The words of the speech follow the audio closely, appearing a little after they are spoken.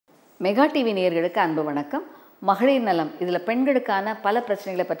Mega TV நேயர்களுக்கு அன்பு வணக்கம். மகளிர் நலம் இதில் பெண்களுக்கான பல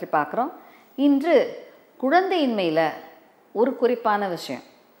பிரச்சனைகளை பற்றி பார்க்குறோம். இன்று குழந்தையின்மையில் ஒரு குறிப்பான விஷயம்.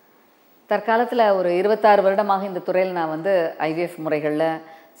 தற்காலத்தில் ஒரு 26 வருடமாக இந்த துறையில் நான் ஐவிஎஃப் முறைகளில்,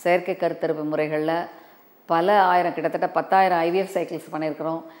 செயற்கை கருத்தரிப்பு முறைகளில் பல ஆயிரம், கிட்டத்தட்ட 10,000 ஐவிஎஃப் சைக்கிள்ஸ்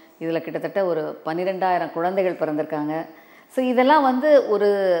பண்ணியிருக்கிறோம். இதில் கிட்டத்தட்ட ஒரு 12,000 குழந்தைகள் பிறந்திருக்காங்க. ஸோ இதெல்லாம் ஒரு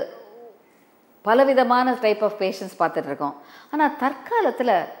பலவிதமான டைப் ஆஃப் பேஷண்ட்ஸ் பார்த்துட்ருக்கோம். ஆனால்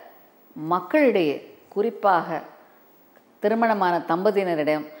தற்காலத்தில் மக்களிடையே, குறிப்பாக திருமணமான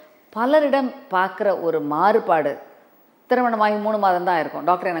தம்பதியினரிடம் பலரிடம் பார்க்குற ஒரு மாறுபாடு, திருமணமாகி 3 மாதம் தான் இருக்கும்,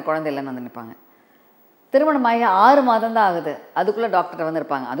 டாக்டர் எனக்கு குழந்தை இல்லைன்னு நினைப்பாங்க. திருமணமாகி 6 மாதம் தான் ஆகுது, அதுக்குள்ளே டாக்டர்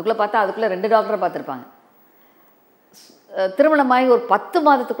வந்திருப்பாங்க. அதுக்குள்ளே பார்த்தா அதுக்குள்ளே 2 டாக்டரை பார்த்துருப்பாங்க. திருமணமாகி ஒரு 10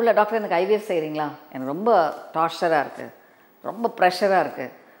 மாதத்துக்குள்ளே டாக்டர் எனக்கு ஐவிஎஃப் செய்கிறீங்களா, எனக்கு ரொம்ப டார்ச்சராக இருக்குது, ரொம்ப ப்ரெஷராக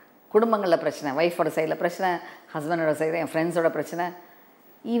இருக்குது, குடும்பங்களில் பிரச்சனை, ஒய்ஃபோட சைடில் பிரச்சனை, ஹஸ்பண்டோட சைடில், என் ஃப்ரெண்ட்ஸோட பிரச்சனை,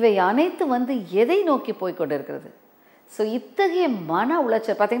 இவை அனைத்து எதை நோக்கி போய்கொண்டு இருக்கிறது? ஸோ இத்தகைய மன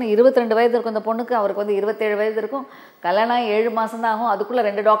உளைச்சல் பார்த்திங்கன்னா, 22 வயது இருக்கும் இந்த பொண்ணுக்கு, அவருக்கு 27 வயது இருக்கும், கல்யாணம் 7 மாதம் தான் ஆகும், அதுக்குள்ளே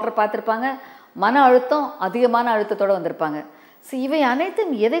 2 டாக்டர் பார்த்துருப்பாங்க, மன அழுத்தம், அதிகமான அழுத்தத்தோடு வந்திருப்பாங்க. ஸோ இவை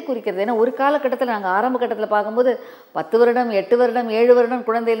அனைத்தும் எதை குறிக்கிறது? ஏன்னா ஒரு காலகட்டத்தில் நாங்கள் ஆரம்ப கட்டத்தில் பார்க்கும்போது 10 வருடம், 8 வருடம், 7 வருடம்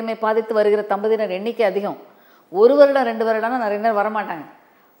குழந்தையிலுமே பாதித்து வருகிற தம்பதியினர் எண்ணிக்கை அதிகம். 1 வருடம் 2 வருடம்னா நிறைய நேரம் வரமாட்டாங்க.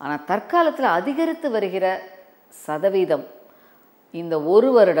 ஆனால் தற்காலத்தில் அதிகரித்து வருகிற சதவீதம், இந்த 1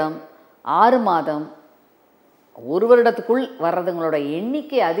 வருடம், 6 மாதம், 1 வருடத்துக்குள் வர்றதுங்களோட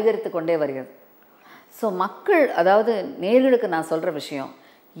எண்ணிக்கை அதிகரித்து கொண்டே வருகிறது. ஸோ மக்கள், அதாவது நேயர்களுக்கு நான் சொல்கிற விஷயம்,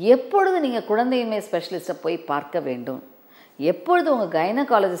 எப்பொழுது நீங்கள் குழந்தையின்மை ஸ்பெஷலிஸ்ட்டை போய் பார்க்க வேண்டும், எப்பொழுது உங்கள்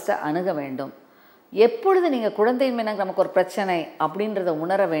கைனகாலஜிஸ்ட்டை அணுக வேண்டும், எப்பொழுது நீங்கள் குழந்தையின்மை நமக்கு ஒரு பிரச்சனை அப்படின்றத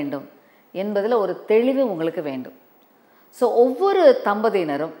உணர வேண்டும் என்பதில் ஒரு தெளிவு உங்களுக்கு வேண்டும். ஸோ ஒவ்வொரு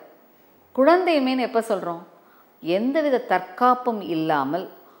தம்பதியினரும் குழந்தையின்மைன்னு எப்போ சொல்கிறோம்? எந்தவித தற்காப்பும் இல்லாமல்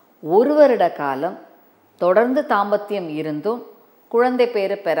 1 வருட காலம் தொடர்ந்து தாம்பத்தியம் இருந்தும் குழந்தை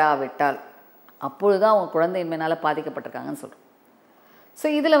பேர் பெறாவிட்டால் அப்பொழுதுதான் அவங்க குழந்தையின்மையினால் பாதிக்கப்பட்டிருக்காங்கன்னு சொல்கிறோம். ஸோ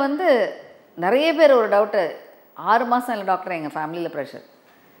இதில் நிறைய பேர் ஒரு டவுட்டு, 6 மாதம் இல்லை டாக்டர், எங்கள் ஃபேமிலியில் ப்ரெஷர்,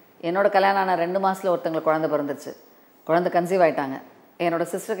 என்னோடய கல்யாணம் ஆன 2 மாதத்தில் ஒருத்தங்களுக்கு குழந்தை பிறந்துருச்சு, குழந்தை கன்சீவ் ஆகிட்டாங்க.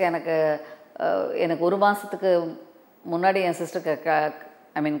 என்னோடய சிஸ்டருக்கு எனக்கு 1 மாதத்துக்கு முன்னாடி என் சிஸ்டருக்கு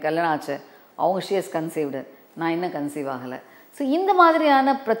கல்யாணம் ஆச்சு, அவங்க ஷீஸ் கன்சீவ்டு, நான் இன்னும் கன்சீவ் ஆகலை. ஸோ இந்த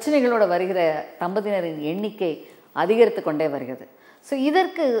மாதிரியான பிரச்சனைகளோடு வருகிற தம்பதியினரின் எண்ணிக்கை அதிகரித்து கொண்டே வருகிறது. ஸோ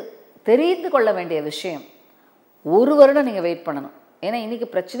இதற்கு தெரிந்து கொள்ள வேண்டிய விஷயம், 1 வருடம் நீங்கள் வெயிட் பண்ணணும். ஏன்னா இன்றைக்கி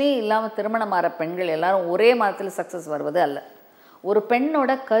பிரச்சனையே இல்லாமல் திருமணமாகிற பெண்கள் எல்லாரும் ஒரே மாதத்தில் சக்ஸஸ் வருவது அல்ல. ஒரு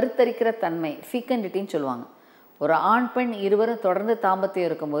பெண்ணோட கருத்தரிக்கிற தன்மை, ஃபீக்கண்டிட்டின்னு சொல்லுவாங்க. ஒரு ஆண் பெண் இருவரும் தொடர்ந்து தாம்பத்தியம்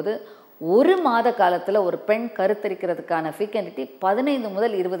இருக்கும்போது 1 மாத காலத்தில் ஒரு பெண் கருத்தரிக்கிறதுக்கான ஃபீக்கண்டிட்டி 15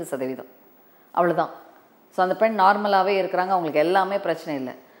 முதல் 20%. அவ்வளோதான். ஸோ அந்த பெண் நார்மலாகவே இருக்கிறாங்க, அவங்களுக்கு எல்லாமே பிரச்சனை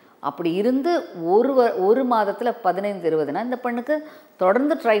இல்லை. அப்படி இருந்து ஒரு மாதத்தில் 15-20னா இந்த பெண்ணுக்கு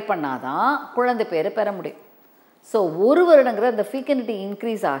தொடர்ந்து ட்ரை பண்ணாதான் குழந்தை பேர் பெற முடியும். ஸோ 1 வருடங்கிற அந்த ஃபீக்கண்டிட்டி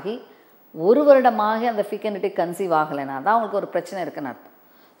இன்க்ரீஸ் ஆகி 1 வருடமாக அந்த ஃபீக்கண்டிட்டி கன்சீவ் ஆகலைன்னா தான் அவங்களுக்கு ஒரு பிரச்சனை இருக்குன்னு அர்த்தம்.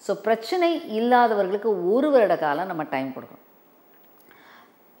 ஸோ பிரச்சனை இல்லாதவர்களுக்கு 1 வருட காலம் நம்ம டைம் கொடுக்கணும்.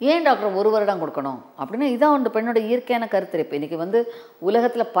 ஏன் டாக்டர் 1 வருடம் கொடுக்கணும் அப்படின்னா, இதான் அந்த பெண்ணோட இயற்கையான கருத்தரிப்பு. இன்றைக்கி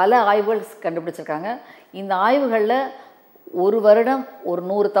உலகத்தில் பல ஆய்வுகள் கண்டுபிடிச்சிருக்காங்க. இந்த ஆய்வுகளில் 1 வருடம் ஒரு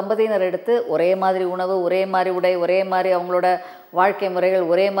 100 தம்பதியினர் எடுத்து ஒரே மாதிரி உணவு, ஒரே மாதிரி உடை, ஒரே மாதிரி அவங்களோட வாழ்க்கை முறைகள்,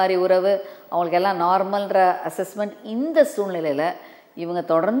 ஒரே மாதிரி உறவு, அவங்களுக்கு எல்லாம் நார்மல்ன்ற அசஸ்மெண்ட், இந்த சூழ்நிலையில் இவங்க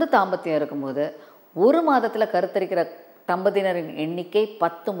தொடர்ந்து தாம்பத்தியம் இருக்கும்போது 1 மாதத்தில் கருத்தரிக்கிற தம்பதியினரின் எண்ணிக்கை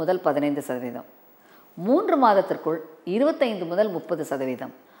 10 முதல் 15%, 3 மாதத்திற்குள் 25 முதல்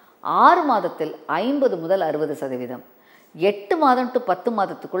 30%, 6 மாதத்தில் 50 முதல் 60%, 8 மாதம் டு 10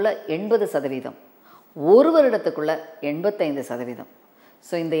 மாதத்துக்குள்ளே 80%, 1 வருடத்துக்குள்ளே 85%.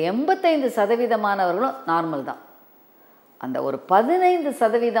 ஸோ இந்த 85%மானவர்களும் நார்மல் தான். அந்த ஒரு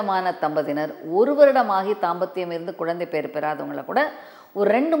 15% தம்பதியினர் 1 வருடமாகி தாம்பத்தியம் இருந்து குழந்தை பேர் பெறாதவங்களை கூட ஒரு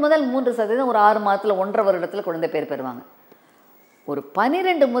 2 முதல் 3%, ஒரு 6 மாதத்தில் 1.5 வருடத்தில் குழந்தை பேர் பெறுவாங்க. ஒரு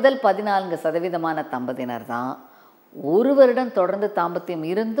 12 முதல் 14% தம்பதியினர் தான் 1 வருடம் தொடர்ந்து தாம்பத்தியம்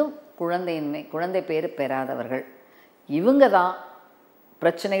இருந்தும் குழந்தை பேர் பெறாதவர்கள். இவங்க தான்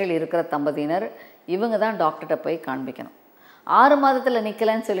பிரச்சனைகள் இருக்கிற தம்பதியினர். இவங்க தான் டாக்டர்கிட்ட போய் காண்பிக்கணும். 6 மாதத்தில்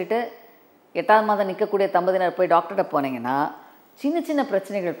நிற்கலைன்னு சொல்லிட்டு 8ஆவது மாதம் நிற்கக்கூடிய தம்பதியினர் போய் டாக்டர்கிட்ட போனீங்கன்னா சின்ன சின்ன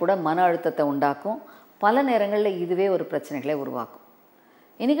பிரச்சனைகள் கூட மன அழுத்தத்தை உண்டாக்கும். பல நேரங்களில் இதுவே ஒரு பிரச்சனைகளை உருவாக்கும்.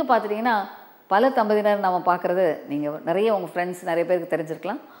 இன்றைக்கி பார்த்துட்டிங்கன்னா பல தம்பதியினர் நம்ம பார்க்குறது, நீங்கள் நிறைய உங்கள் ஃப்ரெண்ட்ஸ் நிறைய பேருக்கு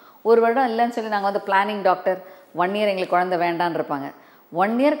தெரிஞ்சிருக்கலாம். 1 வருடம் இல்லைன்னு சொல்லி நாங்கள் பிளானிங் டாக்டர், 1 இயர் எங்களுக்கு குழந்தை வேண்டான்னு இருப்பாங்க.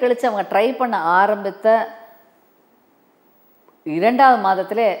 1 இயர் கழித்து அவங்க ட்ரை பண்ண ஆரம்பித்த 2ஆவது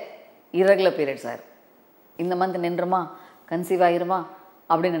மாதத்திலே இரகுலர் பீரியட்ஸ் ஆயிரும். இந்த மந்த் நின்றுமா, கன்சீவ் ஆகிருமா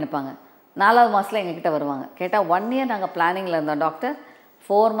அப்படின்னு நினைப்பாங்க. 4வது மாதத்தில் எங்ககிட்ட வருவாங்க. கேட்டால் 1 இயர் நாங்கள் பிளானிங்கில் இருந்தோம் டாக்டர்,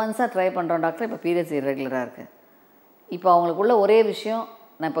 4 மந்த்ஸாக ட்ரை பண்ணுறோம் டாக்டர், இப்போ பீரியட்ஸ் இர்ரெகுலராக இருக்குது. இப்போ அவங்களுக்குள்ள ஒரே விஷயம்,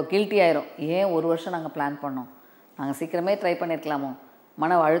 நான் இப்போ கில்ட்டி ஆயிரும், ஏன் 1 வருஷம் நாங்கள் பிளான் பண்ணோம், நாங்கள் சீக்கிரமே ட்ரை பண்ணியிருக்கலாமோ,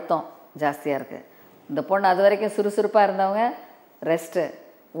 மன அழுத்தம் ஜாஸ்தியாக இருக்குது. இந்த பொண்ணு அது வரைக்கும் சுறுசுறுப்பாக இருந்தவங்க ரெஸ்ட்டு,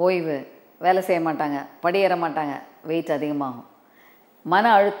 ஓய்வு, வேலை செய்ய மாட்டாங்க, படியேற மாட்டாங்க, வெயிட் அதிகமாகும், மன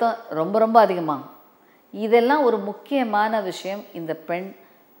அழுத்தம் ரொம்ப ரொம்ப அதிகமாகும். இதெல்லாம் ஒரு முக்கியமான விஷயம். இந்த பெண்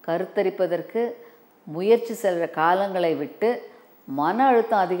கருத்தரிப்பதற்கு முயற்சி செல்கிற காலங்களை விட்டு மன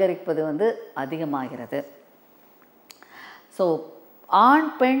அழுத்தம் அதிகரிப்பது அதிகமாகிறது. ஸோ ஆண்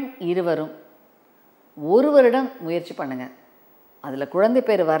பெண் இருவரும் ஒரு வருடம் முயற்சி பண்ணுங்கள். அதில் குழந்தை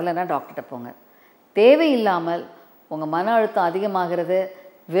பேர் வரலைன்னா டாக்டர்கிட்ட போங்க. தேவையில்லாமல் உங்கள் மன அழுத்தம் அதிகமாகிறது,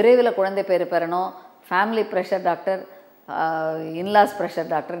 விரைவில் குழந்தை பேர் பெறணும், family pressure doctor, in-laws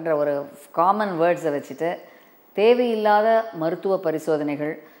pressure டாக்டர்ன்ற ஒரு காமன் வேர்ட்ஸை வச்சுட்டு தேவையில்லாத மருத்துவ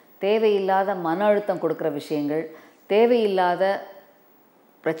பரிசோதனைகள், தேவையில்லாத மன அழுத்தம் கொடுக்குற விஷயங்கள், தேவையில்லாத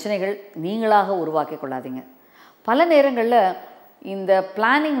பிரச்சனைகள் நீங்களாக உருவாக்கி கொள்ளாதீங்க. பல நேரங்களில் இந்த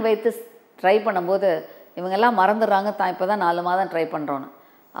பிளானிங் வைத்து ட்ரை பண்ணும்போது இவங்கெல்லாம் மறந்துடுறாங்க, தான் இப்போ தான் 4 மாதம் ட்ரை பண்ணுறோன்னு.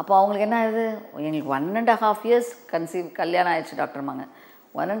 அப்போ அவங்களுக்கு என்ன ஆகுது, எங்களுக்கு 1.5 இயர்ஸ் கல்யாணம் ஆயிடுச்சு டாக்டர்மாங்க.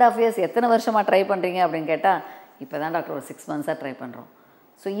 1.5 இயர்ஸ் எத்தனை வருஷமாக ட்ரை பண்ணுறீங்க அப்படின்னு கேட்டால், இப்போ தான் டாக்டர் ஒரு 6 மந்த்ஸாக ட்ரை பண்ணுறோம்.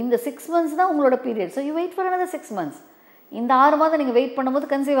 ஸோ இந்த 6 மந்த்ஸ் தான் உங்களோட period. So you wait for another 6 months. இந்த 6 மாதம் நீங்கள் வெயிட் பண்ணும்போது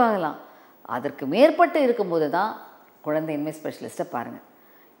கன்சீவ் ஆகலாம். அதற்கு மேற்பட்டு இருக்கும்போது தான் குழந்தையின்மை ஸ்பெஷலிஸ்ட்டை பாருங்கள்.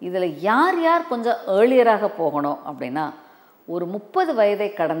 இதில் யார் யார் கொஞ்சம் ஏர்லியராக போகணும் அப்படின்னா, ஒரு 30 வயதை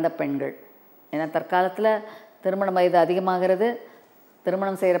கடந்த பெண்கள். ஏன்னா தற்காலத்தில் திருமண வயது அதிகமாகிறது,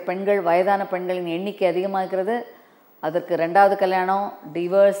 திருமணம் செய்கிற பெண்கள், வயதான பெண்களின் எண்ணிக்கை அதிகமாகிறது, அதற்கு 2வது கல்யாணம்,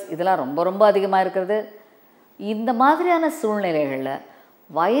 டிவர்ஸ் இதெல்லாம் ரொம்ப ரொம்ப அதிகமாக இருக்கிறது. இந்த மாதிரியான சூழ்நிலைகளில்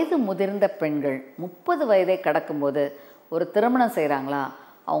வயது முதிர்ந்த பெண்கள் 30 வயதை கடக்கும்போது ஒரு திருமணம் செய்கிறாங்களா,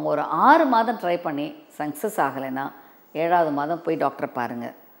 அவங்க ஒரு 6 மாதம் ட்ரை பண்ணி சக்ஸஸ் ஆகலைன்னா 7வது மாதம் போய் டாக்டரை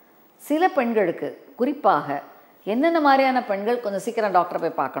பாருங்கள். சில பெண்களுக்கு, குறிப்பாக என்னென்ன மாதிரியான பெண்கள் கொஞ்சம் சீக்கிரம் டாக்டரை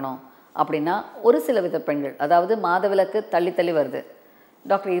போய் பார்க்கணும் அப்படின்னா, ஒரு சில வித பெண்கள், அதாவது மாதவிலக்கு தள்ளி தள்ளி வருது,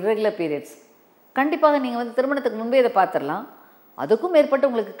 டாக்டர் இர்ரெகுலர் பீரியட்ஸ், கண்டிப்பாக நீங்கள் திருமணத்துக்கு முன்பே இதை பார்த்துடலாம். அதுக்கும் மேற்பட்டு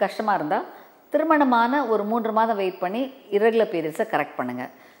உங்களுக்கு கஷ்டமாக இருந்தால் திருமணமான ஒரு 3 மாதம் வெயிட் பண்ணி இர்ரெகுலர் பீரியட்ஸை கரெக்ட்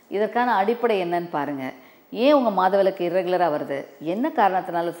பண்ணுங்கள். இதற்கான அடிப்படை என்னன்னு பாருங்கள். ஏன் உங்கள் மாதவிலக்கு இர்ரெகுலராக வருது, என்ன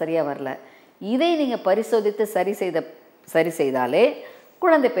காரணத்தினால சரியாக வரல, இதை நீங்கள் பரிசோதித்து சரி செய்தாலே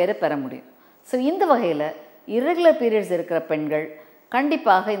குழந்தை பேரை பெற முடியும். ஸோ இந்த வகையில் இர்ரெகுலர் பீரியட்ஸ் இருக்கிற பெண்கள்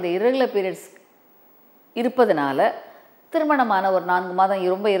கண்டிப்பாக இந்த இர்ரெகுலர் பீரியட்ஸ் இருப்பதனால திருமணமான ஒரு 4 மாதம்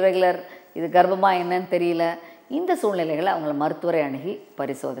ரொம்ப இர்ரெகுலர், இது கர்ப்பமாக என்னன்னு தெரியல, இந்த சூழ்நிலைகளை அவங்கள மருத்துவரை அணுகி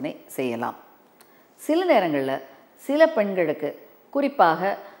பரிசோதனை செய்யலாம். சில நேரங்களில் சில பெண்களுக்கு,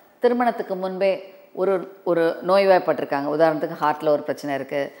 குறிப்பாக திருமணத்துக்கு முன்பே ஒரு நோய்வாய்ப்பட்டிருக்காங்க, உதாரணத்துக்கு ஹார்ட்டில் ஒரு பிரச்சனை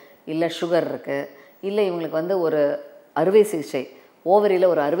இருக்குது, இல்லை சுகர் இருக்குது, இல்லை இவங்களுக்கு ஒரு அறுவை சிகிச்சை,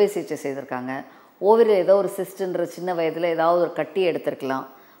 ஓவரியில் ஒரு அறுவை சிகிச்சை செய்திருக்காங்க, ஓவரியில் ஏதோ ஒரு சிஸ்ட்ன்ற சின்ன வயதில் ஏதாவது ஒரு கட்டி எடுத்திருக்கலாம்.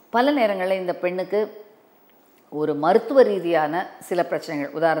 பல நேரங்களில் இந்த பெண்ணுக்கு ஒரு மருத்துவ ரீதியான சில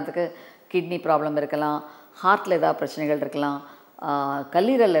பிரச்சனைகள், உதாரணத்துக்கு கிட்னி ப்ராப்ளம் இருக்கலாம், ஹார்ட்டில் ஏதாவது பிரச்சனைகள் இருக்கலாம்,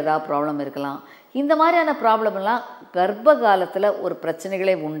 கல்லீரல் ஏதாவது ப்ராப்ளம் இருக்கலாம். இந்த மாதிரியான ப்ராப்ளம்லாம் கர்ப்ப காலத்தில் ஒரு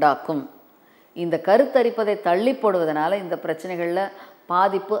பிரச்சனைகளை உண்டாக்கும். இந்த கருத்தரிப்பதை தள்ளி போடுவதனால இந்த பிரச்சனைகளில்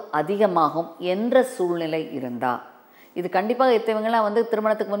பாதிப்பு அதிகமாகும் என்ற சூழ்நிலை இருந்தால், இது கண்டிப்பாக இத்தவங்களாம்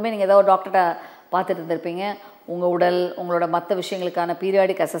திருமணத்துக்கு முன்பே நீங்கள் ஏதாவது டாக்டர்கிட்ட பார்த்துட்டு இருந்திருப்பீங்க, உங்கள் உடல், உங்களோட மற்ற விஷயங்களுக்கான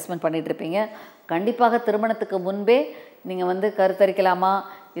பீரியாடிக் அசஸ்மெண்ட் பண்ணிகிட்ருப்பீங்க. கண்டிப்பாக திருமணத்துக்கு முன்பே நீங்கள் கருத்தரிக்கலாமா,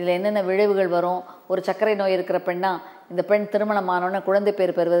 இதில் என்னென்ன விளைவுகள் வரும், ஒரு சர்க்கரை நோய் இருக்கிற பெண்ணா இந்த பெண் திருமணம் ஆனோன்னா குழந்தை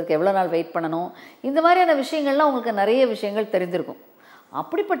பேர் பெறுவதற்கு எவ்வளோ நாள் வெயிட் பண்ணணும், இந்த மாதிரியான விஷயங்கள்லாம் உங்களுக்கு நிறைய விஷயங்கள் தெரிஞ்சிருக்கும்.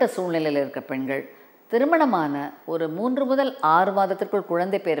 அப்படிப்பட்ட சூழ்நிலையில் இருக்க பெண்கள் திருமணமான ஒரு 3 முதல் 6 மாதத்திற்குள்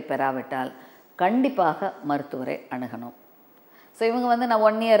குழந்தை பேர் பெறாவிட்டால் கண்டிப்பாக மருத்துவரை அணுகணும். ஸோ இவங்க நான்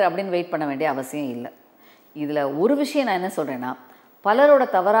 1 இயர் அப்படின்னு வெயிட் பண்ண வேண்டிய அவசியம் இல்லை. இதில் ஒரு விஷயம் நான் என்ன சொல்கிறேன்னா, பலரோட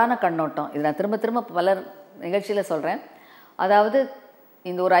தவறான கண்ணோட்டம், இது நான் திரும்ப திரும்ப பலர் நிகழ்ச்சியில் சொல்கிறேன். அதாவது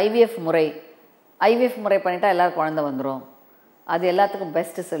இந்த ஒரு ஐவிஎஃப் முறை பண்ணிட்டால் எல்லோரும் குழந்தை வந்துடும், அது எல்லாத்துக்கும்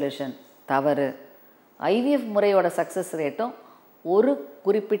பெஸ்ட்டு சொல்யூஷன். தவறு. ஐவிஎஃப் முறையோட சக்ஸஸ் ரேட்டும் ஒரு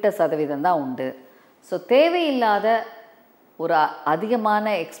குறிப்பிட்ட சதவீதம் தான் உண்டு. ஸோ தேவையில்லாத ஒரு அதிகமான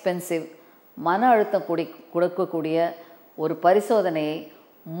எக்ஸ்பென்சிவ் மன அழுத்தம் கொடுக்கக்கூடிய ஒரு பரிசோதனையை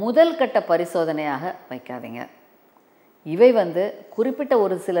முதல் கட்ட பரிசோதனையாக வைக்காதீங்க. இவை குறிப்பிட்ட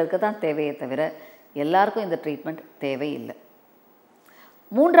ஒரு சிலருக்கு தான் தேவையே தவிர எல்லாருக்கும் இந்த ட்ரீட்மெண்ட் தேவையில்லை.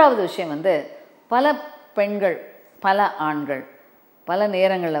 3வது விஷயம் பல பெண்கள், பல ஆண்கள் பல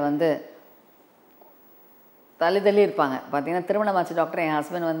நேரங்களில் தள்ளி இருப்பாங்க. பார்த்திங்கன்னா திருமணமாச்சு டாக்டர், என்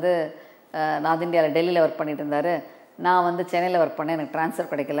ஹஸ்பண்ட் நார்த் இந்தியாவில் டெல்லியில் ஒர்க் பண்ணிட்டு இருந்தார், நான் வந்து சென்னையில் ஒர்க் பண்ணேன், எனக்கு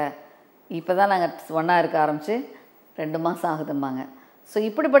ட்ரான்ஸ்ஃபர் கிடைக்கல, இப்போ தான் நாங்கள் ஒன்றா இருக்க ஆரம்பித்து 2 மாதம் ஆகுதும்பாங்க. ஸோ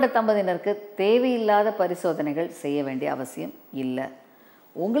இப்படிப்பட்ட தம்பதியினருக்கு தேவையில்லாத பரிசோதனைகள் செய்ய வேண்டிய அவசியம் இல்லை.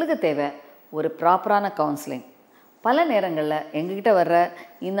 உங்களுக்கு தேவை ஒரு ப்ராப்பரான கவுன்சிலிங். பல நேரங்களில் எங்ககிட்ட வர்ற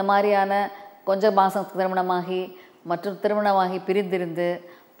இந்த மாதிரியான கொஞ்சம் மாதம் திருமணமாகி மற்றும் திருமணமாகி பிரிந்திருந்து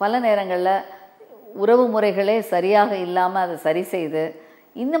பல நேரங்களில் உறவு முறைகளே சரியாக இல்லாமல் அதை சரி செய்து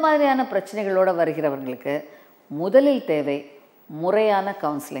இந்த மாதிரியான பிரச்சனைகளோடு வருகிறவர்களுக்கு முதலில் தேவை முறையான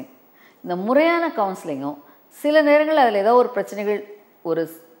கவுன்சிலிங். இந்த முறையான கவுன்சிலிங்கும் சில நேரங்களில் அதில் ஏதோ ஒரு பிரச்சனைகள், ஒரு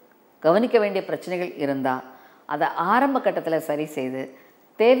கவனிக்க வேண்டிய பிரச்சனைகள் இருந்தால் அதை ஆரம்ப கட்டத்தில் சரி செய்து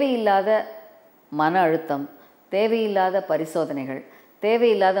தேவையில்லாத மன அழுத்தம், தேவையில்லாத பரிசோதனைகள்,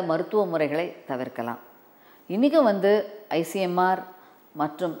 தேவையில்லாத மருத்துவ முறைகளை தவிர்க்கலாம். இன்றைக்கும் வந்து ஐசிஎம்ஆர்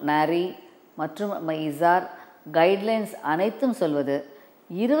மற்றும் நாரி மற்றும் இசார் கைட்லைன்ஸ் அனைத்தும் சொல்வது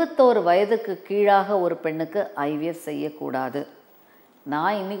 21 வயதுக்கு கீழாக ஒரு பெண்ணுக்கு ஐவிஎஃப் செய்யக்கூடாது.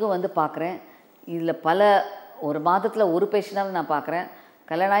 நான் இன்றைக்கும் வந்து பார்க்குறேன், இதில் பல ஒரு மாதத்தில் ஒரு பேஷண்டாவது நான் பார்க்குறேன்.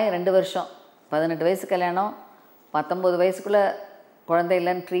 கல்யாணம் ஆகி 2 வருஷம், 18 வயசு கல்யாணம், 19 வயசுக்குள்ளே குழந்தை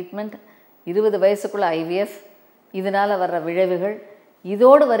இல்லைன்னு ட்ரீட்மெண்ட், 20 வயசுக்குள்ளே ஐவிஎஃப், இதனால் வர்ற விளைவுகள்,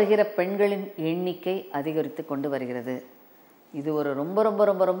 இதோடு வருகிற பெண்களின் எண்ணிக்கை அதிகரித்து கொண்டு வருகிறது. இது ஒரு ரொம்ப ரொம்ப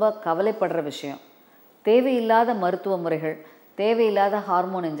ரொம்ப ரொம்ப கவலைப்படுற விஷயம். தேவையில்லாத மருத்துவ முறைகள், தேவையில்லாத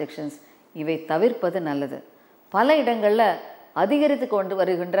ஹார்மோன் இன்ஜெக்ஷன்ஸ், இவை தவிர்ப்பது நல்லது. பல இடங்களில் அதிகரித்து கொண்டு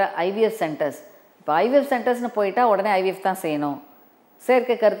வருகின்ற ஐவிஎஃப் சென்டர்ஸ், இப்போ ஐவிஎஃப் சென்டர்ஸ்னு போயிட்டால் உடனே ஐவிஎஃப் தான் செய்யணும்,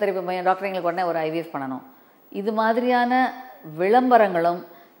 செயற்கை கருத்தரிப்பு மையம் டாக்டர் எங்களுக்கு உடனே ஒரு ஐவிஎஃப் பண்ணணும், இது மாதிரியான விளம்பரங்களும்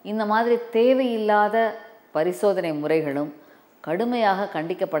இந்த மாதிரி தேவையில்லாத பரிசோதனை முறைகளும் கடுமையாக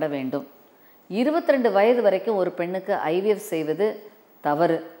கண்டிக்கப்பட வேண்டும். 22 வயது வரைக்கும் ஒரு பெண்ணுக்கு ஐவிஎஃப் செய்வது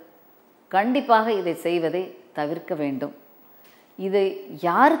தவறு. கண்டிப்பாக இதை செய்வதை தவிர்க்க வேண்டும். இதை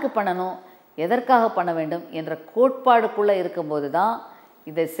யாருக்கு பண்ணணும், எதற்காக பண்ண வேண்டும் என்ற கோட்பாடுக்குள்ளே இருக்கும்போது தான்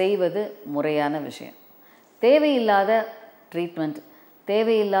இதை செய்வது முறையான விஷயம். தேவையில்லாத ட்ரீட்மெண்ட்,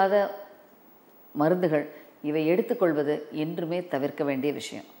 தேவையில்லாத மருந்துகள் இவை எடுத்துக்கொள்வது என்றுமே தவிர்க்க வேண்டிய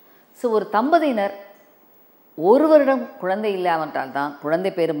விஷயம். ஸோ ஒரு தம்பதியினர் 1 வருடம் குழந்தை இல்லாமட்டால் தான்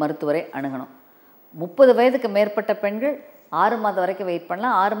குழந்தை பேறு மருத்துவரை அணுகணும். 30 வயதுக்கு மேற்பட்ட பெண்கள் 6 மாதம் வரைக்கும் வெயிட்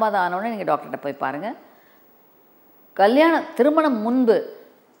பண்ணலாம். 6 மாதம் ஆனோடனே நீங்கள் டாக்டர்கிட்ட போய் பாருங்கள். திருமணம் முன்பு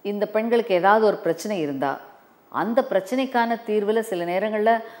இந்த பெண்களுக்கு ஏதாவது ஒரு பிரச்சனை இருந்தால் அந்த பிரச்சனைக்கான தீர்வில் சில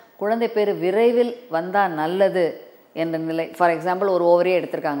நேரங்களில் குழந்தை பேர் விரைவில் வந்தால் நல்லது என்ற நிலை. ஃபார் எக்ஸாம்பிள், ஒரு ஓவரியே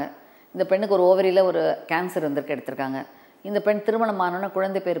எடுத்திருக்காங்க, இந்த பெண்ணுக்கு ஒரு ஓவரியில் ஒரு கேன்சர் இருந்திருக்கு, எடுத்திருக்காங்க. இந்த பெண் திருமணம் ஆனோன்னா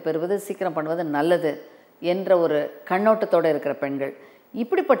குழந்தை பேர் பெறுவது சீக்கிரம் பண்ணுவது நல்லது என்ற ஒரு கண்ணோட்டத்தோடு இருக்கிற பெண்கள்,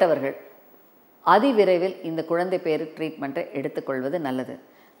 இப்படிப்பட்டவர்கள் அதிவிரைவில் இந்த குழந்தை பேறு ட்ரீட்மெண்ட்டை எடுத்துக்கொள்வது நல்லது.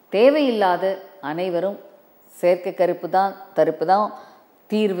 தேவையில்லாத அனைவரும் செயற்கை தரிப்பு தான்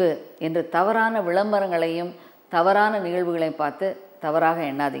தீர்வு என்று தவறான விளம்பரங்களையும் தவறான நிகழ்வுகளையும் பார்த்து தவறாக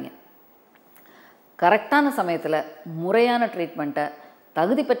எண்ணாதீங்க. கரெக்டான சமயத்தில் முறையான ட்ரீட்மெண்ட்டை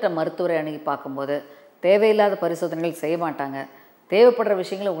தகுதி பெற்ற மருத்துவரை அணுகி பார்க்கும்போது தேவையில்லாத பரிசோதனைகள் செய்ய மாட்டாங்க. தேவைப்படுற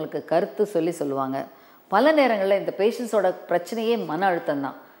விஷயங்களை உங்களுக்கு கருத்து சொல்லுவாங்க. பல நேரங்களில் இந்த பேஷண்ட்ஸோட பிரச்சனையே மன அழுத்தம்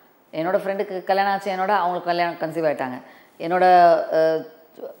தான். என்னோடய ஃப்ரெண்டுக்கு கல்யாணம் ஆச்சு, அவங்களுக்கு கன்சீவ் ஆகிட்டாங்க. என்னோடய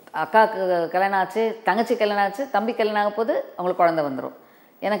அக்காவுக்கு கல்யாணம் ஆச்சு, தங்கச்சி கல்யாணம் ஆச்சு, தம்பி கல்யாணம் ஆக போது அவங்களுக்கு குழந்தை வந்துடும்.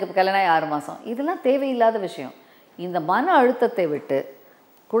 எனக்கு இப்போ கல்யாணம் ஆகி 6 மாதம். இதெல்லாம் தேவையில்லாத விஷயம். இந்த மன அழுத்தத்தை விட்டு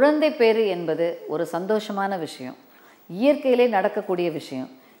குழந்தை பேறு என்பது ஒரு சந்தோஷமான விஷயம், இயற்கையிலே நடக்கக்கூடிய விஷயம்.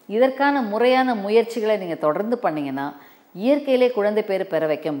 இதற்கான முறையான முயற்சிகளை நீங்கள் தொடர்ந்து பண்ணிங்கன்னா இயற்கையிலே குழந்தை பேறு பெற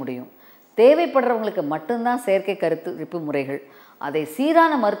வைக்க முடியும். தேவைப்படுறவங்களுக்கு மட்டும்தான் செயற்கை கருத்தரிப்பு முறைகள். அதை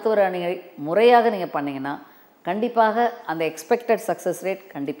சீரான மருத்துவர் அணுகி முறையாக நீங்கள் பண்ணிங்கன்னா கண்டிப்பாக அந்த எக்ஸ்பெக்டட் சக்ஸஸ் ரேட்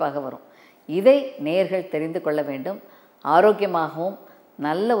கண்டிப்பாக வரும். இதை நேயர்கள் தெரிந்து கொள்ள வேண்டும். ஆரோக்கியமாகவும்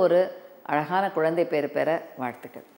நல்ல ஒரு அழகான குழந்தை பேறு பெற வாழ்த்துக்கள்.